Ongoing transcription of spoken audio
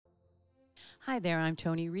Hi there, I'm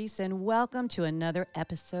Tony Reese, and welcome to another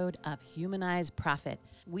episode of Humanized Profit.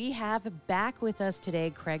 We have back with us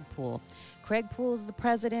today Craig Poole. Craig Poole is the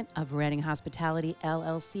president of Reading Hospitality,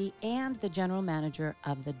 LLC, and the general manager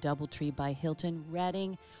of the DoubleTree by Hilton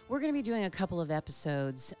Reading. We're going to be doing a couple of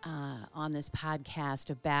episodes on this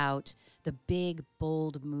podcast about the big,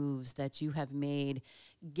 bold moves that you have made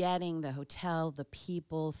getting the hotel, the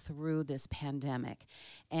people through this pandemic.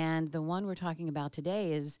 And the one we're talking about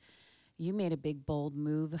today is you made a big, bold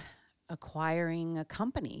move acquiring a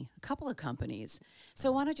couple of companies.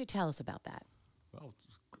 So why don't you tell us about that? Well,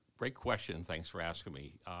 great question. Thanks for asking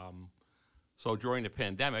me. So during the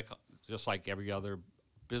pandemic, just like every other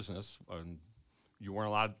business, you weren't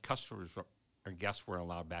allowed, customers or guests weren't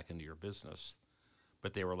allowed back into your business,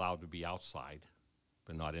 but they were allowed to be outside,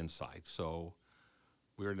 but not inside. So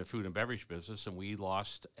we were in the food and beverage business, and we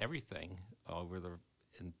lost everything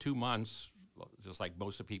in 2 months. Just like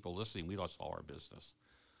most of the people listening, we lost all our business.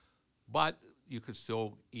 But you could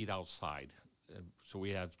still eat outside. So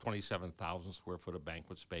we had 27,000 square foot of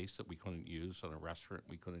banquet space that we couldn't use, and a restaurant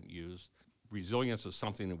we couldn't use. Resilience is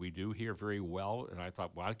something that we do here very well, and I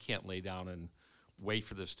thought, well, I can't lay down and wait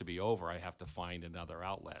for this to be over. I have to find another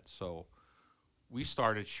outlet. So we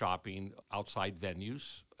started shopping outside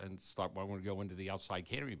venues and I want to go into the outside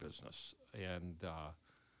catering business. And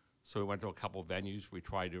so we went to a couple of venues. We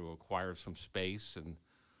tried to acquire some space,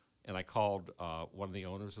 and I called one of the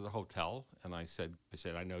owners of the hotel, and I said,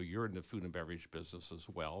 I know you're in the food and beverage business as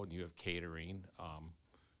well, and you have catering,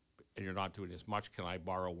 and you're not doing as much. Can I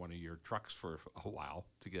borrow one of your trucks for a while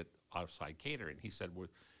to get outside catering? He said, well,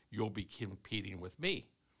 you'll be competing with me.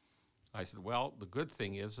 I said, well, the good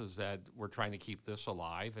thing is that we're trying to keep this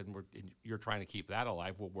alive, and you're trying to keep that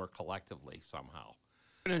alive. We'll work collectively somehow.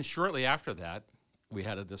 And then shortly after that, we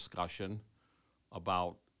had a discussion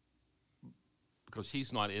about, because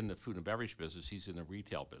he's not in the food and beverage business, he's in the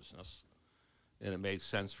retail business. And it made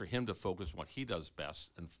sense for him to focus on what he does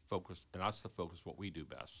best and us to focus what we do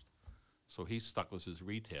best. So he stuck with his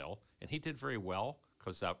retail, and he did very well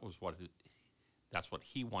because that's what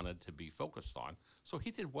he wanted to be focused on. So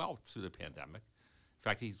he did well through the pandemic. In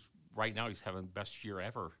fact, right now he's having the best year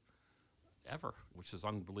ever, which is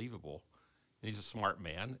unbelievable. And he's a smart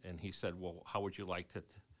man, and he said, well, how would you like to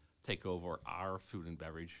take over our food and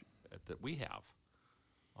beverage that we have?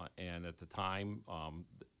 And at the time,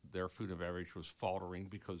 their food and beverage was faltering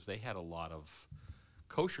because they had a lot of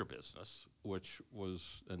kosher business,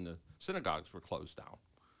 and the synagogues were closed down.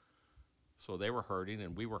 So they were hurting,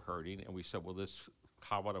 and we were hurting, and we said, well,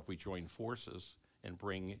 how about if we join forces and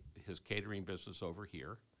bring his catering business over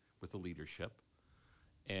here with the leadership,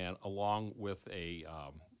 and along with a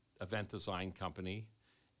event design company,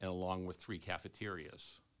 and along with 3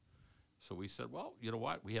 cafeterias. So we said, well, you know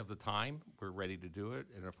what? We have the time. We're ready to do it.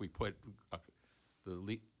 And if we put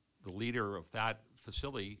the leader of that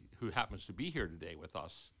facility, who happens to be here today with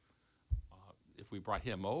us, if we brought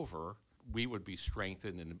him over, we would be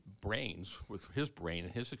strengthened in brains with his brain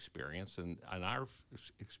and his experience and our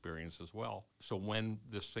experience as well. So when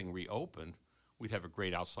this thing reopened, we'd have a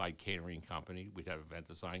great outside catering company. We'd have an event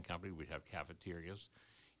design company. We'd have cafeterias.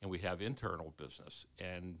 And we'd have internal business.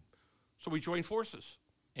 And so we joined forces.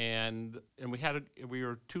 And we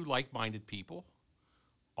were 2 like-minded people,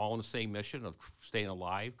 all on the same mission of staying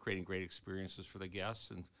alive, creating great experiences for the guests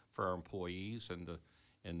and for our employees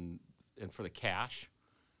and for the cash,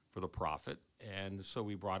 for the profit. And so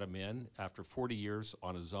we brought him in after 40 years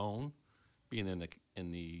on his own, being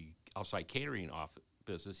in the outside catering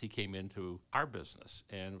business. He came into our business,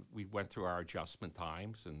 and we went through our adjustment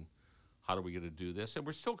times and how are we going to do this? And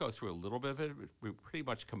we're still going through a little bit of it. We pretty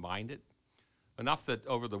much combined it. Enough that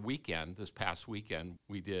over the weekend, this past weekend,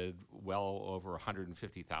 we did well over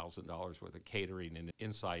 $150,000 worth of catering and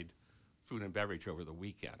inside food and beverage over the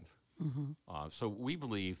weekend. Mm-hmm. So we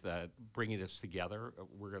believe that bringing this together,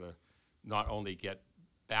 we're going to not only get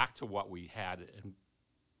back to what we had in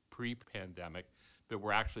pre-pandemic, but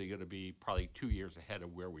we're actually going to be probably 2 years ahead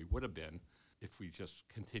of where we would have been if we just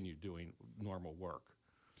continued doing normal work.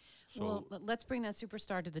 So, well, let's bring that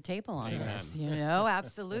superstar to the table on this,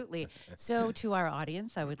 absolutely. So to our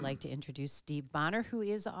audience, I would like to introduce Steve Bonner, who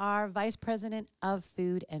is our Vice President of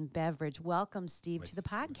Food and Beverage. Welcome, Steve, to the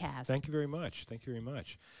podcast. Thank you very much.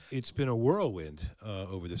 It's been a whirlwind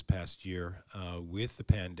over this past year with the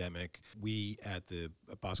pandemic. We at the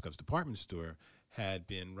Boscov's department store had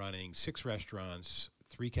been running 6 restaurants,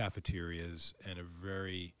 3 cafeterias, and a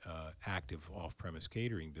very active off-premise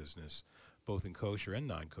catering business both in kosher and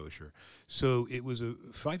non-kosher. So it was a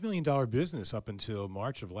 $5 million business up until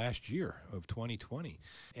March of last year, of 2020.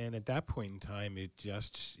 And at that point in time, it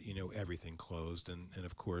just, everything closed. And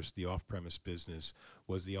of course, the off-premise business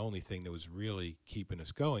was the only thing that was really keeping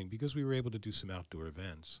us going because we were able to do some outdoor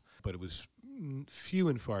events. But it was few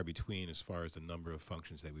and far between as far as the number of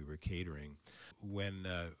functions that we were catering. When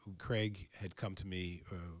Craig had come to me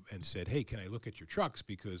and said, hey, can I look at your trucks?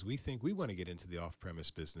 Because we think we want to get into the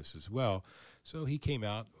off-premise business as well. So he came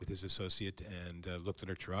out with his associate and looked at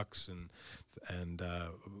our trucks and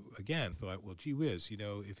again thought, well, gee whiz,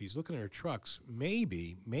 if he's looking at our trucks,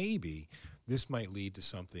 maybe this might lead to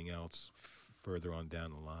something else further on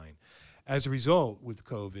down the line. As a result, with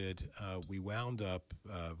COVID, we wound up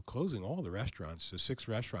closing all the restaurants. So 6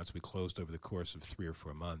 restaurants we closed over the course of 3 or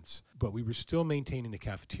 4 months. But we were still maintaining the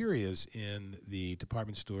cafeterias in the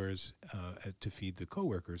department stores to feed the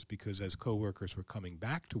coworkers, because as coworkers were coming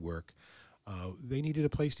back to work, they needed a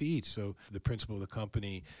place to eat. So the principal of the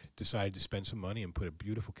company decided to spend some money and put a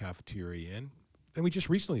beautiful cafeteria in. And we just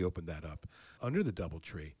recently opened that up under the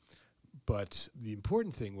DoubleTree. But the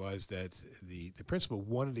important thing was that the principal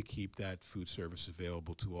wanted to keep that food service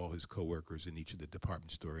available to all his coworkers in each of the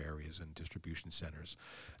department store areas and distribution centers.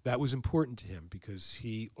 That was important to him because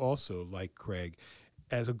he also, like Craig,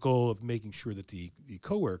 as a goal of making sure that the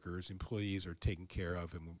coworkers, employees, are taken care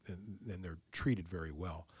of and they're treated very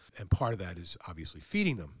well. And part of that is obviously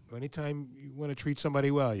feeding them. Anytime you want to treat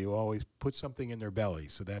somebody well, you always put something in their belly.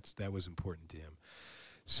 So that was important to him.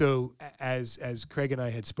 So as Craig and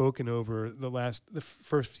I had spoken over the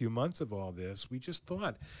first few months of all this, we just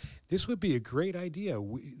thought this would be a great idea.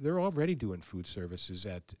 They're already doing food services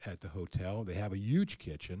at the hotel. They have a huge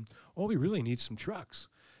kitchen. All we really need is some trucks.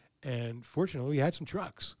 And fortunately, we had some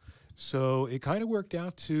trucks. So it kind of worked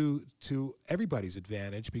out to everybody's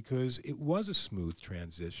advantage because it was a smooth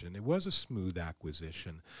transition. It was a smooth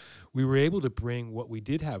acquisition. We were able to bring what we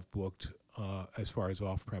did have booked as far as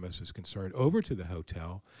off-premise is concerned over to the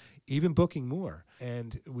hotel, even booking more.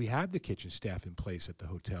 And we had the kitchen staff in place at the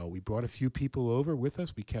hotel. We brought a few people over with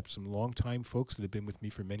us. We kept some longtime folks that have been with me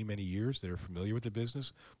for many, many years that are familiar with the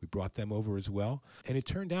business. We brought them over as well. And it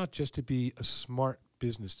turned out just to be a smart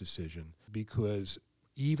business decision because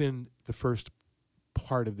even the first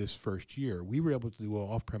part of this first year, we were able to do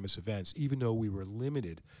off-premise events even though we were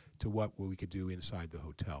limited to what we could do inside the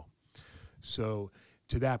hotel. So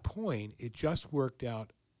to that point, it just worked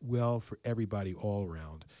out well for everybody all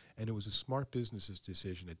around. And it was a smart business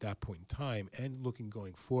decision at that point in time and looking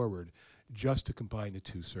going forward just to combine the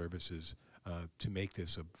two services to make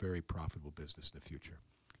this a very profitable business in the future.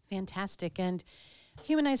 Fantastic. And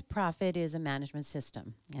Humanized Profit is a management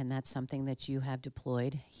system, and that's something that you have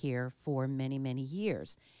deployed here for many, many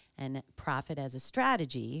years. And profit as a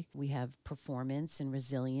strategy, we have performance and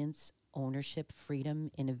resilience, ownership, freedom,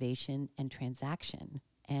 innovation, and transaction.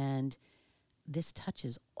 And this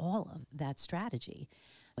touches all of that strategy.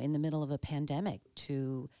 In the middle of a pandemic,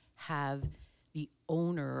 to have the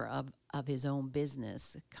owner of his own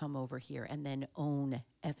business come over here and then own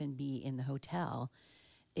F&B in the hotel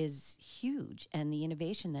is huge. And the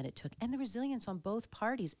innovation that it took and the resilience on both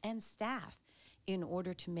parties and staff in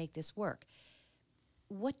order to make this work.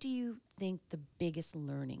 What do you think the biggest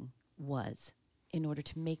learning was in order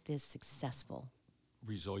to make this successful?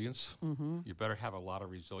 Resilience. Mm-hmm. You better have a lot of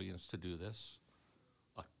resilience to do this.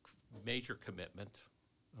 A major commitment.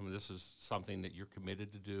 I mean, this is something that you're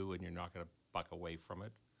committed to do and you're not going to buck away from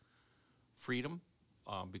it. Freedom,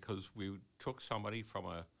 because we took somebody from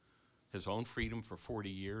his own freedom for 40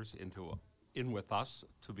 years in with us,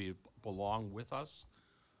 to belong with us,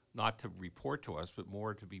 not to report to us, but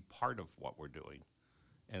more to be part of what we're doing.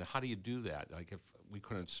 And how do you do that? Like if we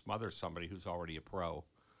couldn't smother somebody who's already a pro,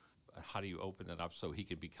 how do you open it up so he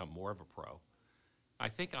can become more of a pro? I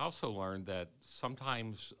think I also learned that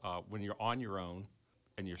sometimes when you're on your own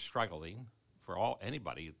and you're struggling, for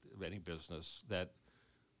anybody, any business, that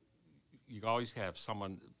you always have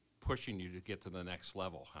someone pushing you to get to the next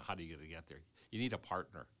level. How do you get there? You need a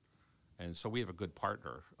partner. And so we have a good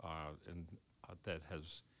partner that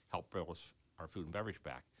has helped build our food and beverage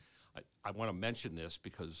back. I want to mention this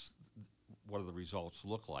because what do the results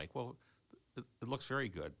look like? Well, it looks very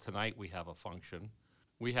good. Tonight we have a function.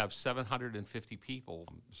 We have 750 people.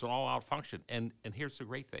 It's an all-out function. And here's the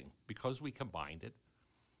great thing. Because we combined it,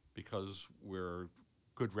 because we're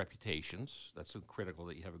good reputations, that's critical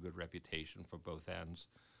that you have a good reputation from both ends,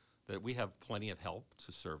 that we have plenty of help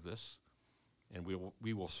to serve this. And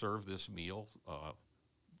we will serve this meal.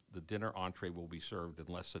 The dinner entree will be served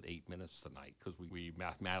in less than 8 minutes tonight because we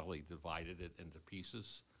mathematically divided it into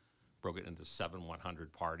pieces, broke it into 7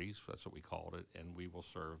 100 parties. That's what we called it. And we will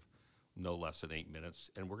serve no less than 8 minutes.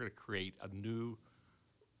 And we're going to create a new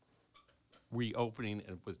reopening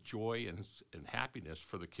and with joy and happiness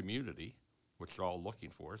for the community, which they're all looking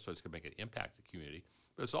for. So it's going to make an impact to the community.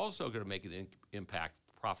 But it's also going to make an impact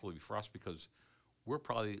profitably for us because we're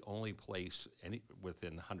probably the only place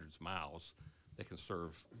within hundreds of miles that can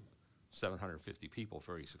serve 750 people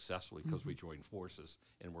very successfully because we joined forces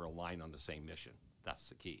and we're aligned on the same mission. That's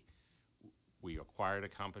the key. We acquired a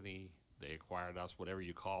company, they acquired us, whatever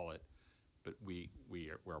you call it, but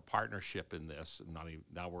we're a partnership in this, and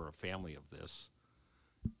now we're a family of this,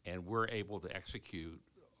 and we're able to execute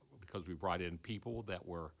because we brought in people that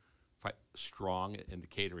were strong in the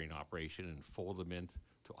catering operation and fold them into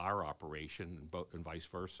our operation and vice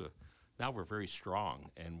versa. Now we're very strong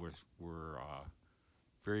and we're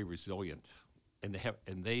very resilient,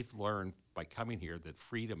 and they've learned by coming here that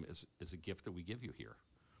freedom is a gift that we give you here,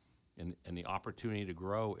 and the opportunity to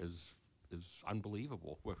grow is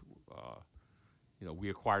unbelievable. We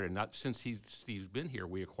acquired since Steve's been here,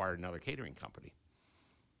 we acquired another catering company.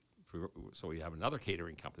 So we have another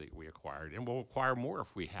catering company we acquired, and we'll acquire more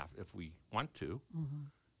if we want to.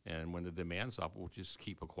 And when the demand's up, we'll just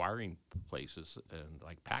keep acquiring places, and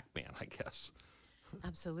like Pac-Man, I guess.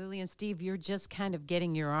 Absolutely. And Steve, you're just kind of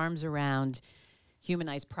getting your arms around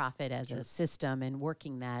humanized profit as a system and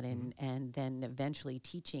working that and then eventually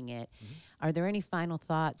teaching it. Are there any final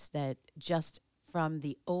thoughts that just from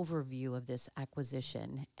the overview of this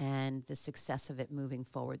acquisition and the success of it moving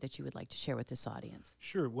forward that you would like to share with this audience?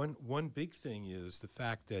 Sure. One big thing is the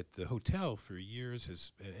fact that the hotel for years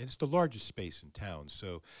and it's the largest space in town.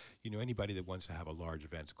 So, anybody that wants to have a large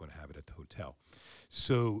event is going to have it at the hotel.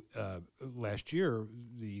 So last year,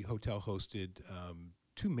 the hotel hosted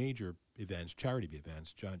two major events, charity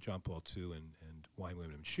events, John Paul II and Wine,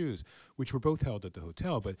 Women, and Shoes, which were both held at the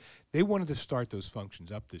hotel. But they wanted to start those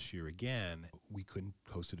functions up this year again. We couldn't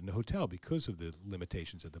host it in the hotel because of the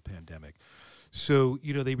limitations of the pandemic. So,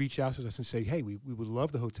 they reached out to us and say, hey, we would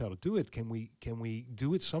love the hotel to do it. Can we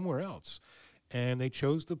do it somewhere else? And they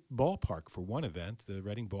chose the ballpark for one event, the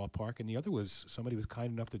Reading Ballpark, and the other was somebody was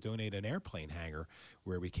kind enough to donate an airplane hangar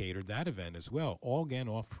where we catered that event as well, all again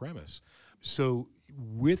off-premise. So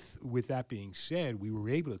with that being said, we were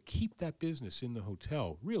able to keep that business in the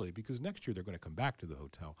hotel, really, because next year they're going to come back to the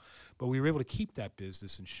hotel. But we were able to keep that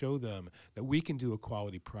business and show them that we can do a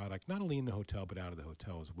quality product, not only in the hotel, but out of the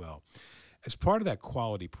hotel as well. As part of that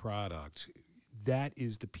quality product, that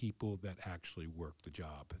is the people that actually work the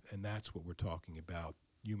job. And that's what we're talking about,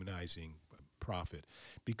 humanizing profit.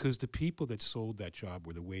 Because the people that sold that job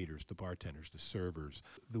were the waiters, the bartenders, the servers.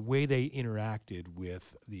 The way they interacted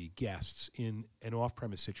with the guests in an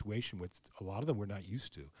off-premise situation, which a lot of them were not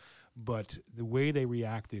used to. But the way they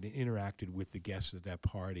reacted and interacted with the guests at that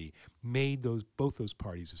party made both those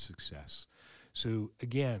parties a success. So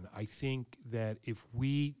again, I think that if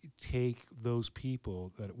we take those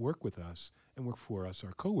people that work with us and work for us,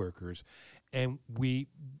 our coworkers, and we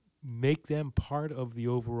make them part of the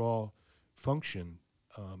overall function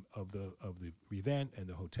of the event and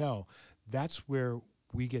the hotel, that's where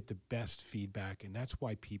we get the best feedback, and that's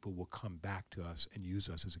why people will come back to us and use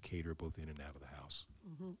us as a caterer both in and out of the house.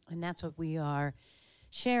 And that's what we are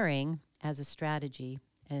sharing as a strategy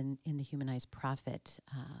in the Humanized Profit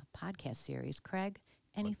podcast series. Craig,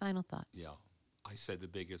 any final thoughts? Yeah. I said the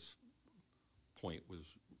biggest point was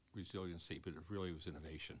resiliency, but it really was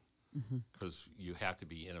innovation. Because you have to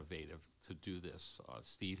be innovative to do this.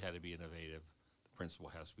 Steve had to be innovative. The principal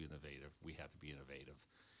has to be innovative. We have to be innovative.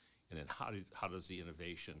 And then how does the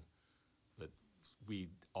innovation that we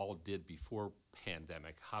all did before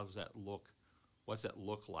pandemic, how does that look? What does that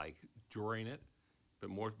look like during it? But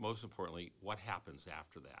most importantly, what happens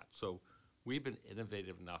after that? So we've been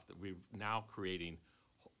innovative enough that we're now creating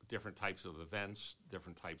different types of events,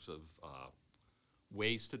 different types of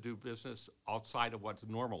ways to do business outside of what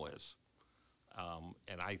normal is.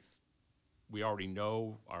 We already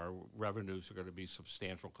know our revenues are going to be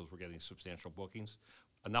substantial because we're getting substantial bookings,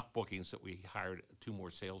 enough bookings that we hired 2 more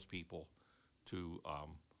salespeople to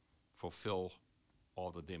fulfill all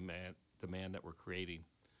the demand that we're creating.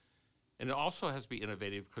 And it also has to be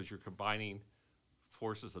innovative because you're combining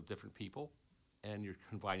forces of different people and you're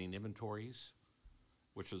combining inventories,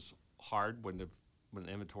 which is hard when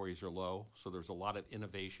inventories are low. So there's a lot of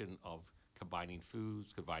innovation of combining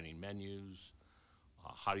foods, combining menus.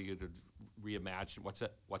 How do you reimagine?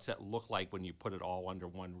 What's that look like when you put it all under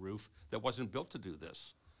one roof that wasn't built to do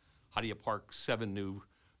this? How do you park 7 new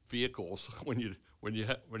vehicles when you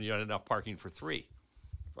had enough parking for 3?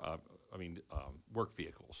 Work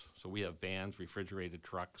vehicles. So we have vans, refrigerated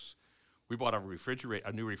trucks. We bought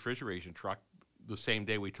a new refrigeration truck the same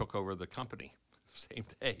day we took over the company, same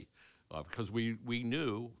day. because we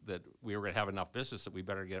knew that we were going to have enough business that we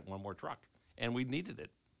better get one more truck, and we needed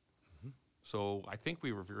it. So I think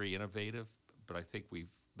we were very innovative, but I think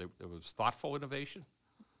there was thoughtful innovation,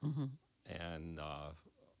 and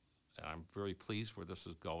I'm very pleased where this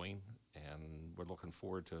is going, and we're looking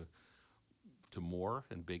forward to more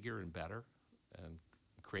and bigger and better, and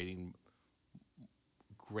creating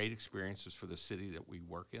great experiences for the city that we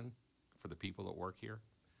work in, for the people that work here.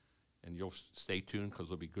 And you'll stay tuned because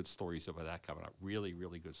there'll be good stories about that coming up. Really,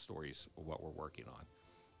 really good stories of what we're working on.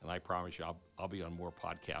 And I promise you, I'll be on more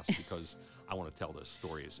podcasts because I want to tell this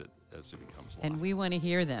story as it becomes live. And we want to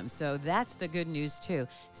hear them. So that's the good news, too.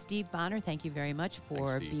 Steve Bonner, thank you very much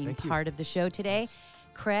for Thanks, Steve. being Thank you. part of the show today.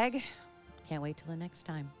 Craig, can't wait till the next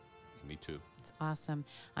time. Me too. It's awesome.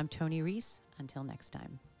 I'm Tony Reese. Until next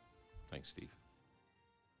time. Thanks, Steve.